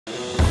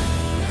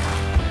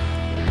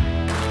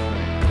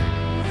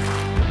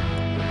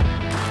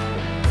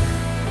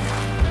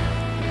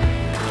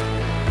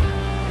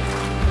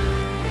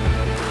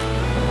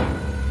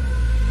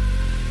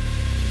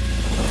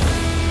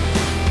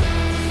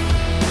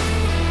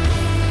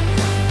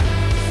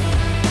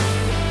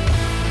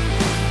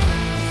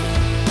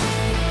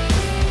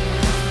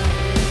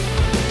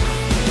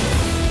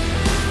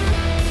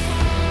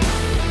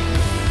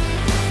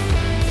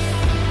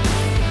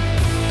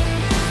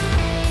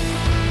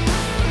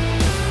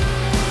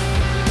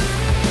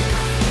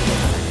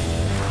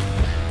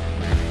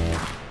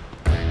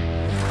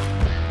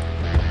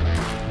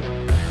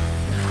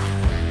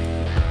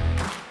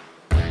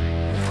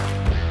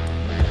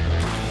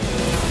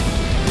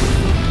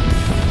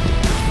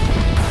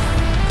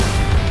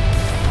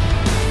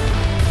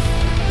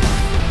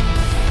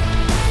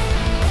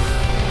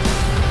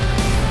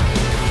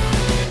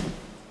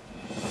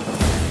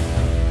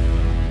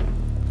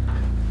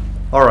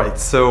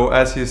So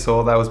as you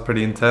saw, that was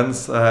pretty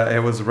intense.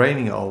 It was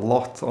raining a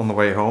lot on the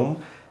way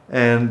home,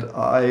 and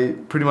I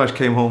pretty much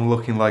came home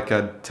looking like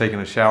I'd taken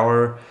a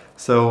shower.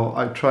 So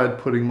I tried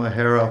putting my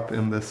hair up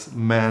in this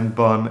man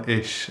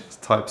bun-ish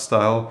type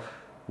style,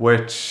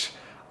 which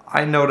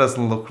I know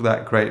doesn't look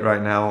that great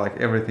right now, like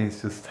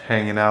everything's just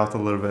hanging out a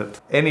little bit.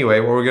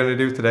 Anyway, what we're gonna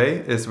do today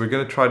is we're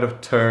gonna try to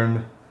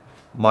turn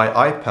my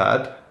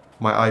iPad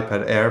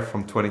Air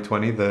from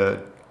 2020,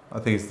 I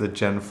think it's the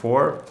Gen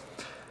 4,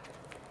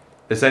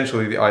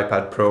 essentially the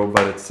iPad Pro,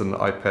 but it's an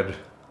iPad,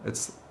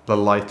 it's the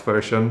light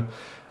version.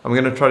 I'm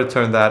gonna try to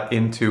turn that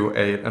into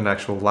an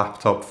actual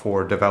laptop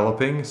for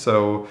developing.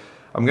 So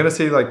I'm gonna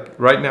see, like,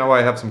 right now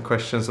I have some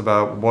questions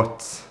about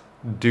what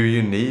do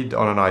you need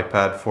on an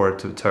iPad for it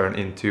to turn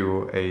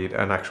into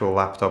an actual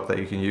laptop that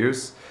you can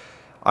use.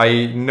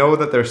 I know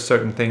that there's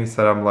certain things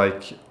that I'm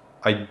like,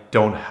 I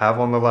don't have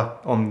on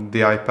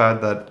the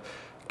iPad that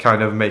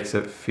kind of makes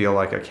it feel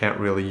like I can't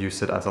really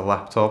use it as a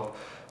laptop.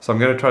 So I'm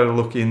going to try to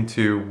look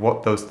into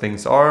what those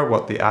things are,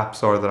 what the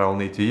apps are that I'll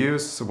need to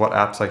use, what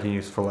apps I can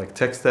use for like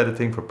text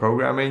editing, for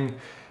programming,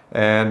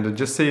 and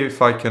just see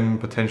if I can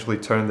potentially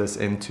turn this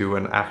into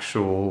an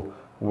actual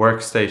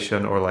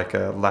workstation or like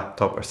a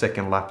laptop or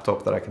second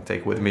laptop that I can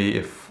take with me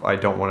if I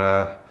don't want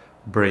to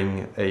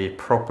bring a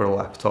proper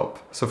laptop.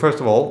 So first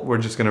of all, we're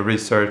just going to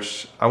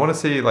research. I want to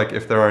see like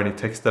if there are any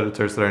text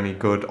editors that are any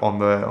good on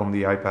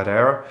the iPad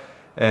Air,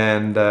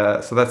 and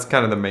so that's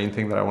kind of the main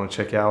thing that I want to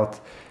check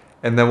out.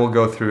 And then we'll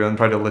go through and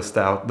try to list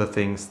out the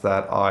things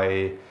that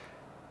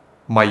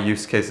my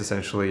use case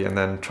essentially, and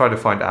then try to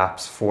find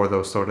apps for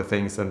those sort of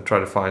things and try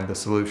to find the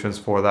solutions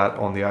for that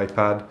on the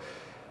iPad.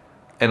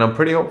 And I'm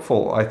pretty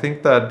hopeful. I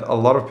think that a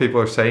lot of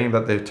people are saying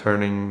that they're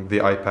turning the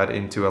iPad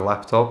into a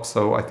laptop,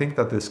 so I think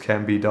that this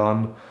can be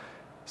done.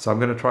 So I'm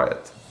gonna try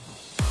it.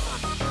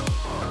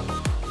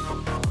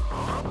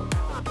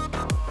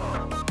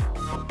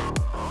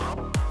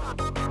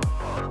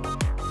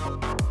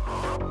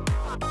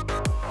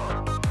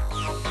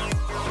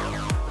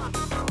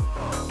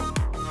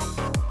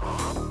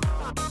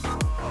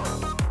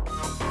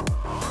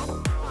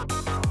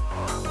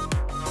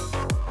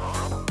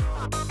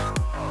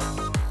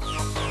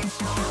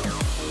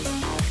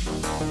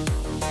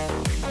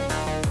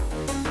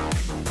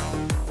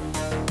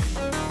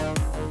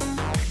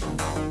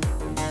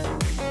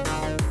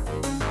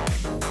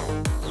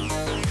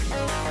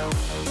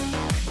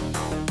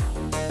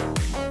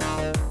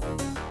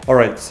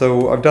 Alright,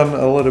 so I've done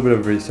a little bit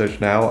of research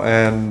now,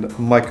 and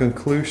my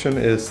conclusion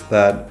is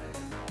that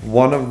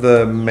one of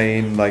the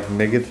main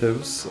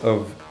negatives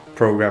of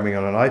programming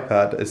on an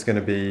iPad is going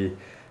to be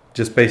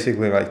just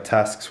basically like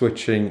task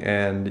switching,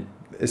 and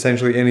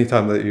essentially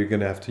anytime that you're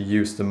going to have to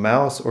use the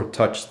mouse or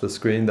touch the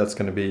screen, that's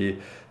going to be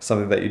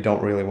something that you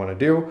don't really want to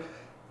do.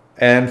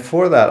 And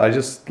for that, I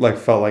just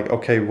felt like,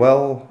 okay,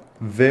 well,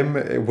 Vim,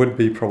 it would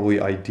be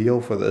probably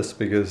ideal for this,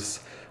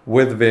 because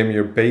with Vim,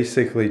 you're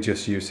basically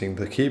just using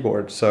the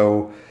keyboard.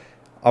 So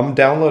I'm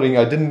downloading,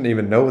 I didn't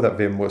even know that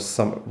Vim was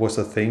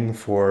a thing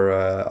for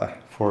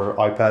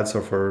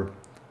iPads or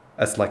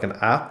as like an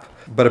app,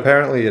 but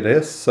apparently it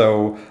is.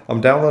 So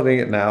I'm downloading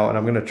it now and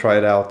I'm going to try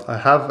it out. I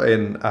have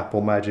an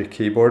Apple Magic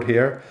keyboard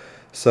here,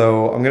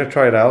 so I'm going to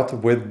try it out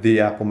with the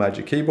Apple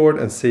Magic keyboard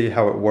and see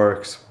how it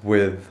works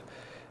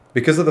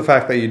because of the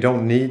fact that you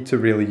don't need to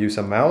really use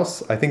a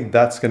mouse. I think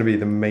that's going to be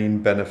the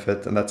main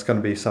benefit, and that's going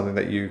to be something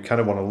that you kind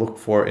of want to look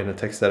for in a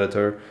text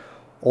editor.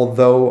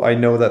 Although I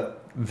know that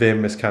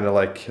Vim is kind of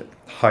like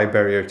high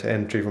barrier to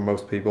entry for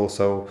most people,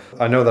 so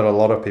I know that a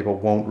lot of people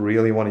won't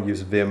really want to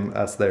use Vim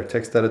as their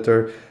text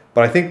editor,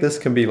 but I think this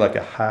can be like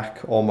a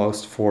hack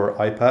almost for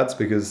iPads,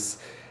 because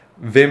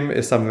Vim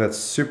is something that's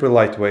super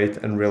lightweight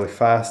and really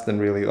fast, and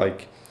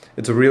really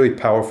it's a really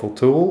powerful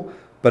tool.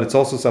 But it's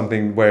also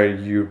something where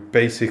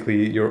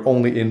your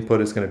only input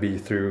is going to be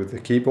through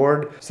the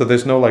keyboard. So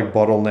there's no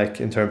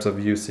bottleneck in terms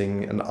of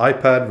using an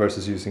iPad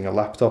versus using a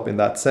laptop in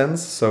that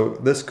sense. So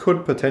this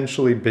could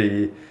potentially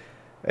be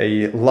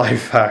a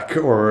life hack,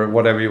 or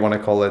whatever you want to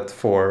call it,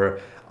 for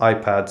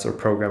iPads or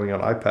programming on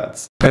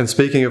iPads. And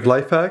speaking of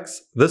life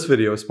hacks, this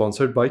video is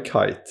sponsored by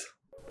Kite.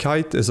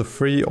 Kite is a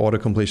free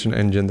auto-completion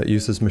engine that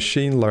uses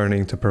machine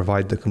learning to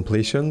provide the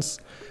completions,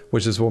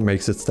 which is what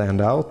makes it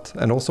stand out,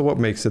 and also what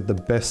makes it the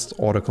best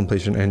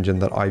auto-completion engine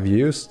that I've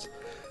used.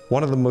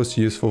 One of the most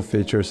useful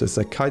features is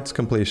that Kite's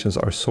completions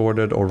are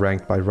sorted or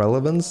ranked by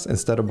relevance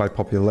instead of by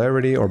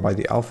popularity or by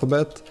the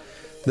alphabet.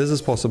 This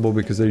is possible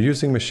because they're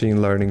using machine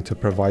learning to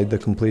provide the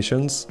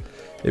completions.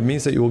 It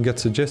means that you will get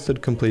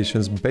suggested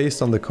completions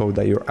based on the code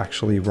that you're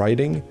actually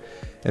writing.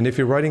 And if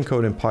you're writing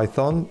code in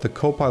Python, the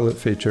Copilot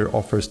feature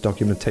offers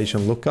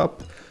documentation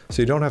lookup,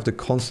 so you don't have to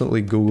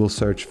constantly Google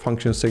search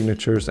function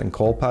signatures and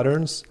call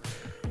patterns.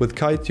 With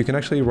Kite, you can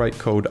actually write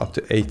code up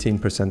to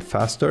 18%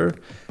 faster,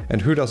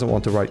 and who doesn't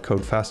want to write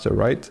code faster,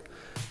 right?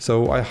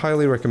 So I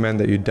highly recommend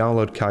that you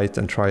download Kite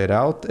and try it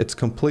out. It's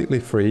completely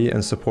free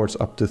and supports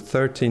up to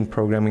 13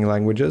 programming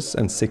languages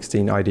and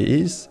 16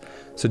 IDEs.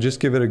 So just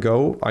give it a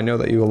go. I know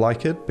that you will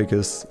like it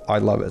because I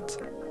love it.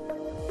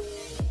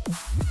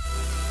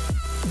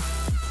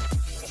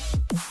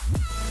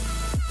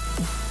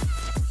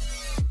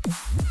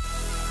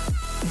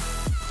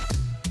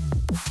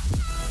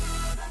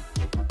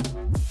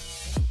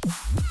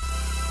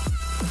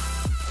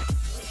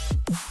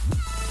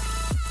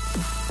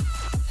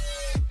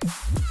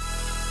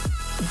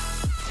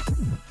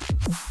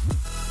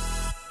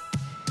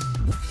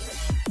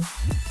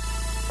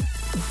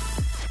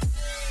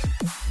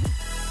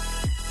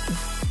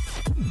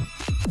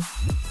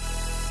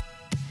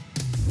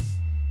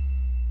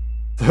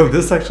 So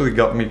this actually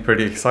got me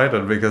pretty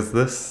excited because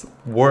this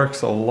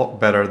works a lot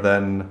better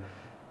than,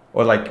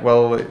 or like,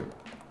 well,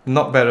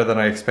 not better than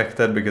I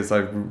expected, because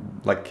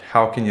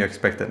how can you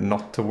expect it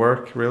not to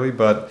work really?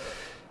 But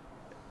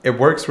it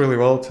works really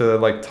well to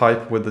like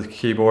type with the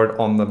keyboard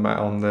on the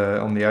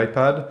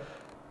iPad.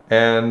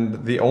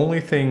 And the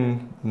only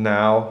thing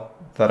now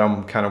that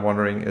I'm kind of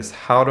wondering is,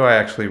 how do I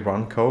actually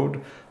run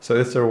code? So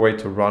is there a way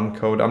to run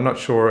code? I'm not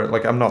sure,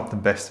 like I'm not the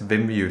best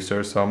Vim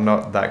user, so I'm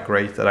not that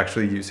great at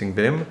actually using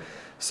Vim.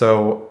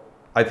 So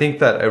I think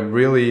that a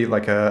really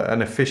like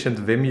an efficient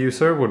Vim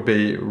user would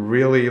be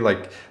really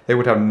like, they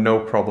would have no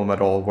problem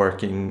at all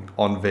working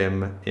on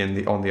Vim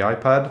on the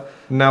iPad.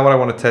 Now what I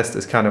want to test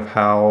is kind of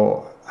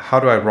how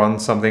do I run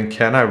something?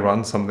 Can I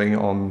run something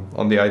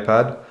on the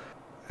iPad?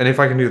 And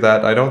if I can do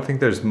that, I don't think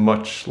there's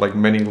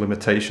many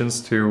limitations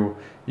to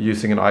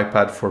using an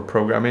iPad for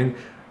programming.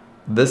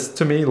 This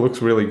to me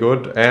looks really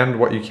good.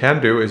 And what you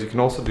can do is you can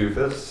also do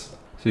this.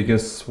 So you can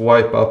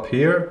swipe up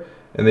here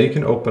and then you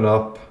can open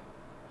up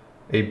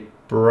a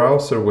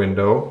browser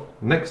window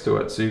next to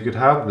it. So you could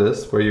have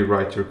this where you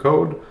write your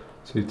code.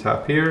 So you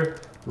tap here,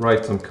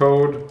 write some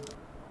code,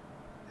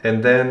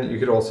 and then you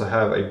could also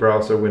have a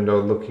browser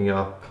window looking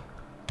up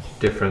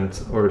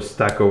different or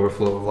Stack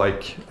Overflow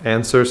like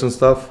answers and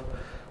stuff.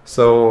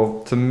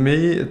 So to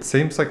me, it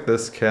seems like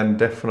this can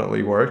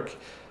definitely work.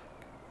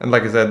 And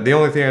like I said, the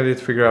only thing I need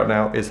to figure out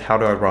now is how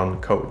do I run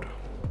code.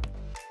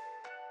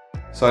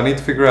 So I need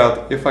to figure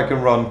out if I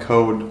can run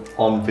code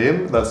on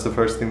Vim. That's the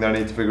first thing that I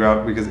need to figure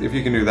out, because if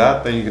you can do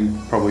that, then you can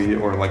probably,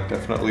 or like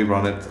definitely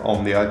run it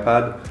on the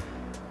iPad.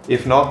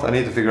 If not, I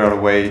need to figure out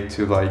a way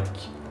to like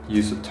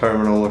use a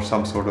terminal or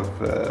some sort of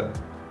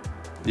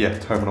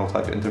terminal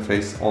type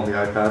interface on the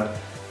iPad.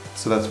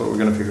 So that's what we're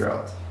gonna figure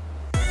out.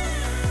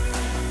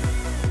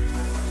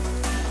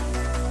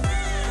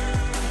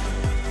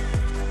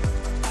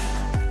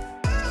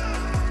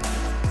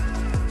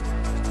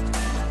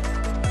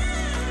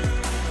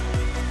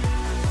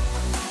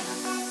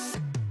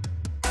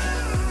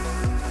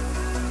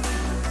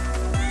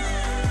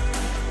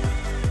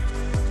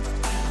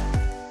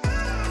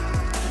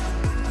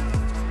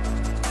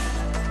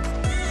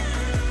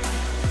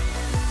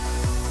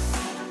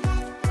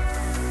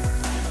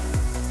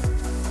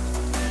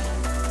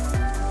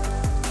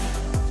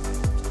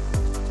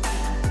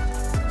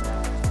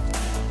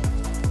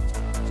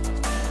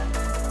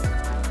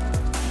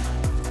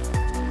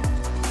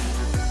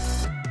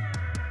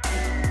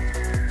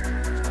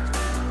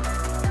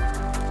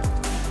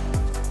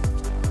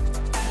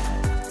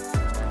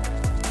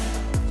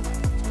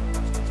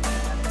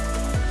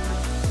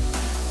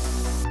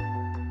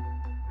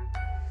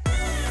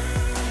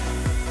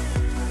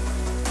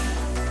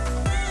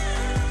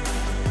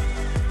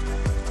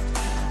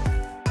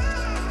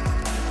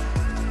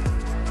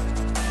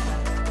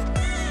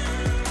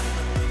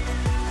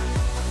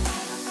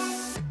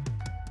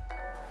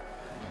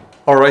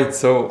 Alright,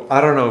 so I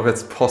don't know if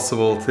it's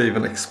possible to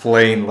even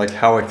explain like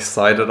how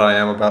excited I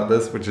am about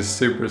this, which is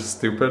super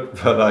stupid,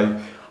 but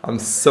I'm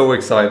so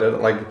excited.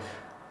 Like,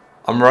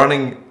 I'm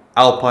running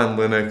Alpine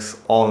Linux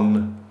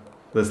on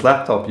this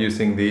laptop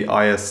using the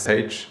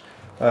ISH,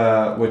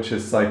 which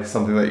is like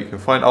something that you can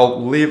find.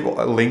 I'll leave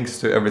links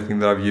to everything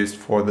that I've used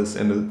for this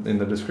in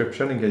the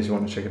description in case you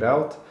want to check it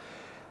out.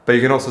 But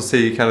you can also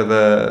see kind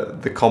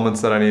of the comments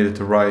that I needed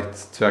to write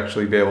to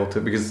actually be able to,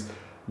 because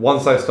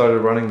once I started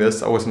running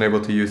this, I wasn't able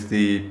to use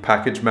the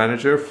package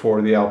manager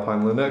for the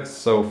Alpine Linux.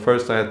 So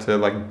first I had to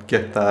like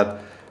get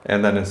that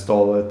and then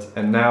install it.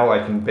 And now I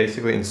can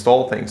basically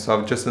install things. So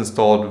I've just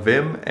installed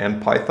Vim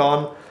and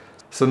Python.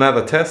 So now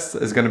the test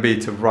is going to be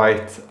to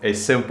write a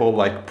simple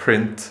like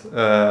print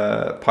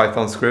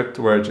Python script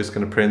where it's just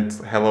going to print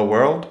hello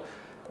world,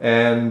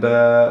 and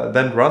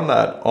then run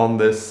that on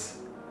this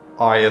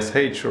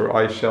ISH or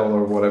iShell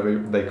or whatever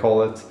they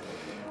call it.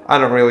 I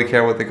don't really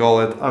care what they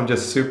call it. I'm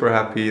just super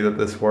happy that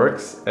this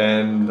works,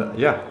 and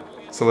yeah,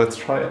 so let's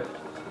try it.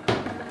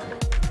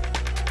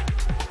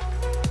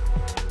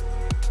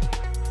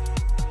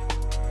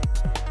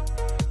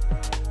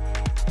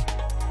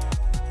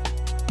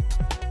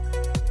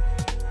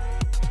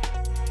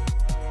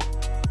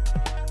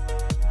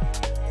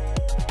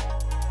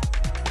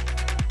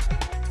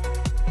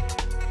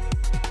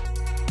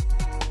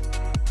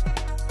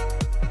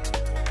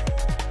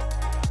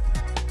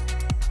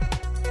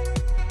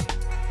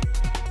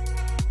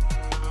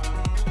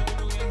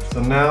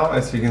 So now,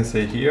 as you can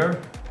see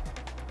here,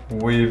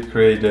 we've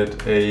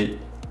created a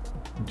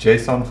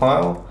JSON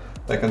file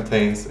that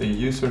contains a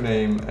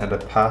username and a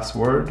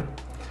password.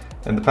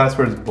 And the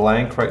password is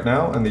blank right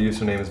now, and the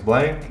username is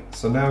blank.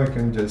 So now we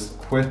can just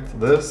quit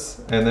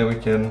this, and then we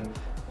can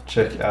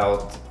check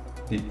out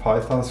the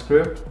Python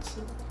script,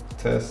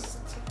 test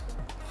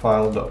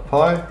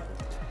file.py.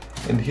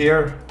 And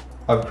here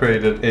I've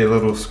created a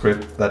little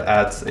script that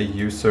adds a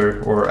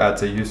user, or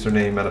adds a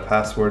username and a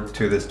password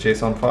to this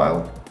JSON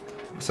file.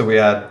 So we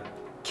add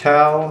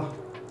cal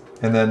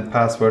and then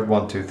password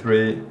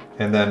 123,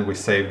 and then we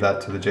save that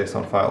to the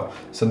JSON file.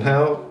 So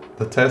now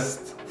the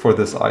test for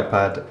this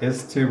iPad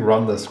is to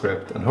run the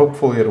script, and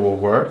hopefully it will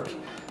work.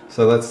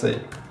 So let's see,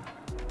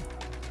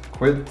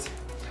 quit,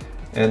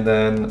 and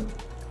then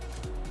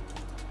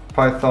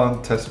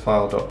Python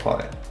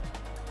testfile.py.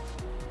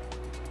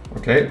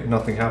 Okay,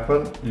 nothing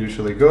happened,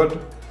 usually good.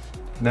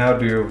 Now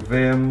do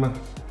vim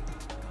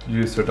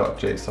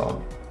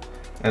user.json.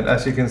 And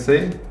as you can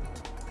see,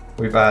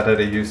 we've added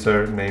a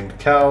user named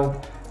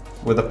Cal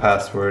with a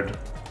password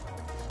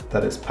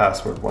that is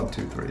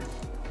password123.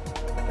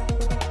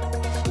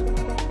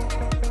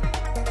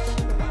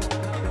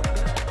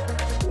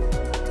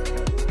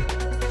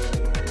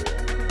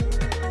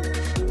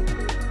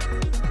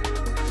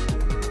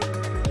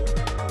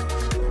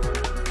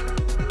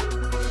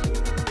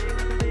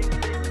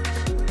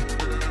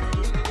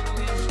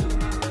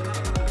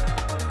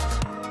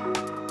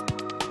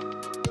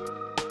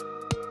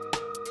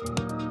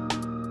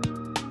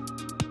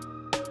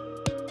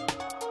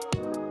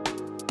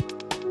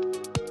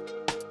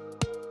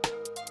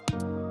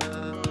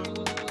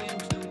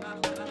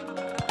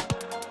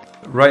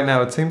 Right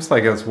now it seems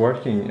like it's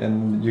working,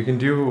 and you can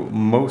do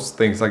most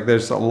things. Like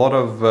there's a lot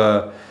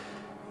of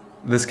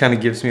this kind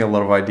of gives me a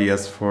lot of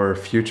ideas for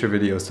future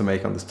videos to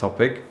make on this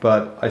topic,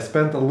 but I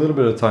spent a little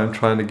bit of time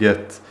trying to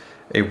get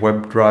a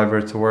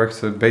WebDriver to work,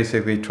 so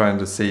basically trying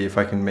to see if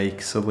I can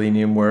make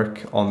Selenium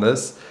work on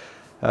this,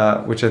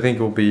 which I think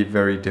will be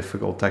very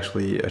difficult to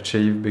actually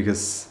achieve,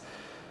 because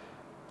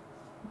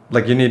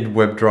like you need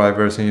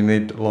WebDrivers and you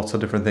need lots of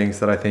different things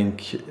that I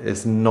think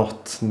is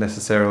not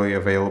necessarily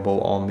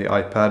available on the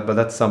iPad, but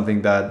that's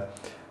something that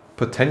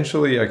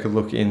potentially I could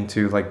look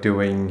into, like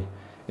doing,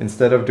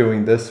 instead of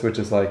doing this, which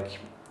is like,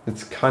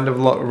 it's kind of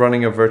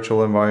running a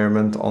virtual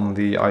environment on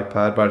the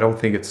iPad, but I don't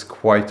think it's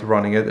quite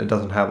running it. It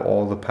doesn't have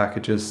all the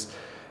packages,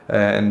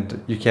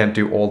 and you can't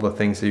do all the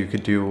things that you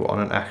could do on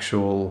an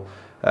actual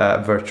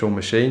virtual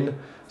machine.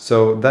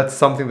 So that's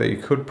something that you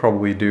could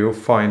probably do,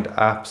 find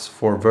apps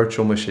for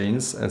virtual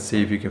machines and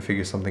see if you can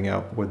figure something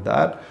out with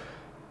that.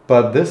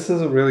 But this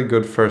is a really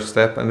good first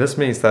step, and this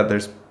means that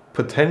there's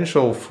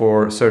potential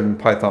for certain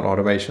Python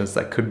automations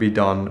that could be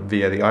done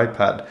via the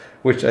iPad,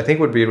 which I think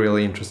would be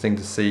really interesting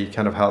to see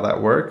kind of how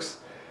that works.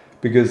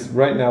 Because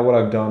right now what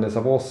I've done is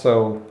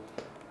I'll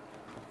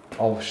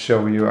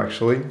show you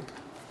actually.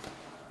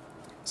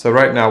 So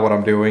right now what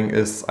I'm doing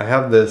is I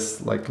have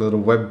this like little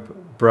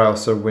web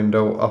browser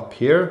window up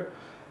here.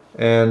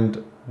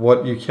 And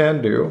what you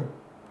can do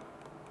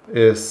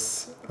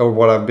is, or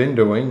what I've been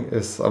doing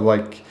is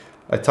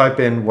I type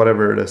in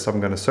whatever it is I'm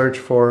going to search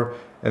for,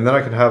 and then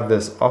I can have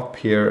this up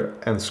here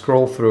and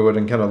scroll through it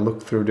and kind of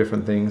look through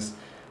different things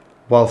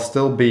while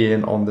still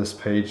being on this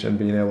page and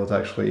being able to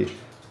actually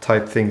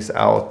type things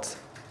out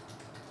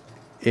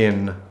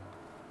in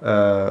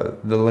the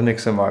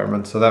Linux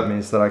environment. So that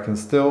means that I can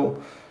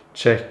still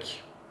check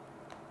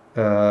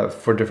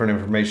for different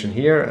information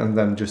here and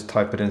then just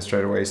type it in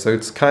straight away. So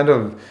it's kind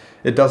of,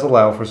 it does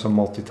allow for some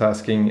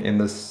multitasking in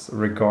this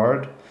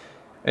regard.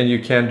 And you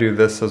can do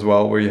this as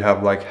well, where you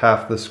have like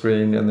half the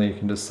screen and then you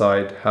can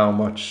decide how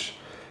much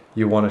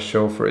you want to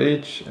show for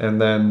each.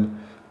 And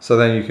then, so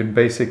then you can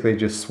basically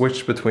just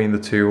switch between the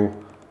two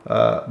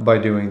by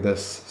doing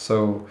this.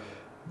 So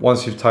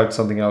once you've typed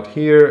something out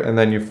here and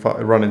then you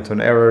run into an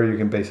error, you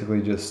can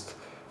basically just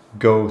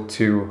go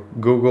to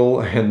Google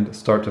and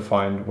start to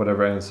find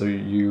whatever answer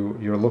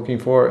you're looking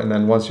for. And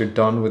then once you're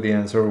done with the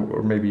answer,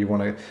 or maybe you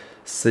want to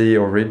see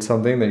or read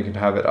something, then you can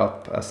have it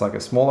up as like a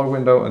smaller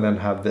window and then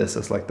have this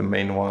as like the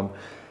main one.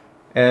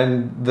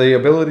 And the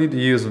ability to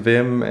use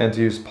Vim and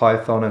to use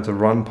Python and to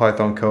run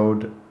Python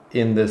code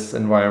in this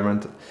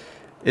environment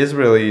is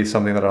really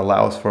something that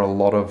allows for a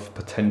lot of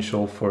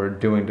potential for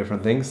doing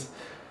different things.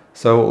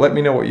 So let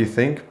me know what you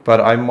think,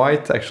 but I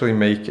might actually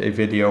make a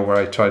video where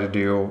I try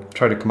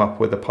to come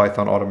up with a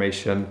Python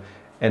automation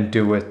and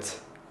do it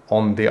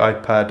on the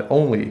iPad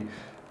only.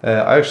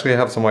 I actually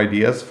have some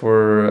ideas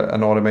for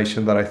an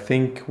automation that I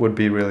think would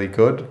be really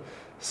good.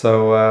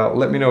 So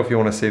let me know if you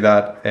want to see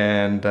that,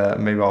 and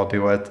maybe I'll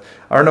do it.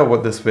 I don't know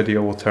what this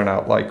video will turn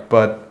out like,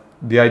 but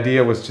the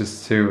idea was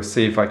just to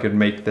see if I could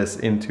make this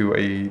into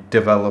a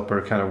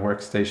developer kind of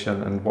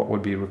workstation and what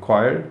would be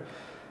required.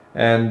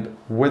 And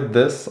with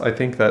this, I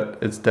think that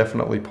it's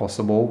definitely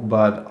possible,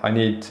 but I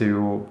need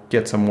to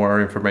get some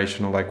more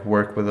information and like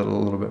work with it a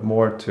little bit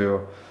more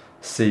to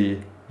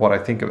see what I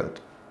think of it.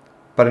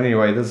 But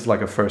anyway, this is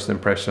like a first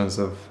impressions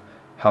of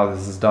how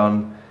this is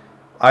done.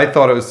 I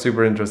thought it was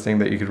super interesting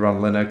that you could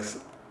run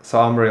Linux,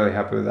 so I'm really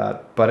happy with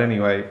that. But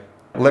anyway,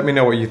 let me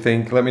know what you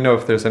think. Let me know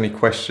if there's any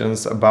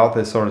questions about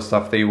this sort of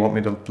stuff that you want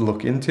me to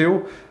look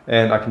into,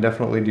 and I can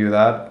definitely do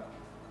that.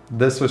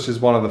 This was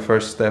just one of the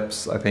first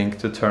steps, I think,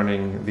 to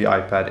turning the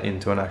iPad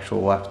into an actual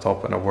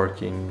laptop and a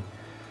working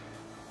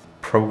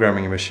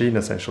programming machine,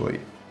 essentially.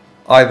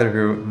 Either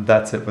way,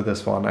 that's it with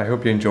this one. I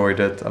hope you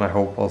enjoyed it, and I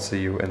hope I'll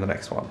see you in the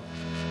next one.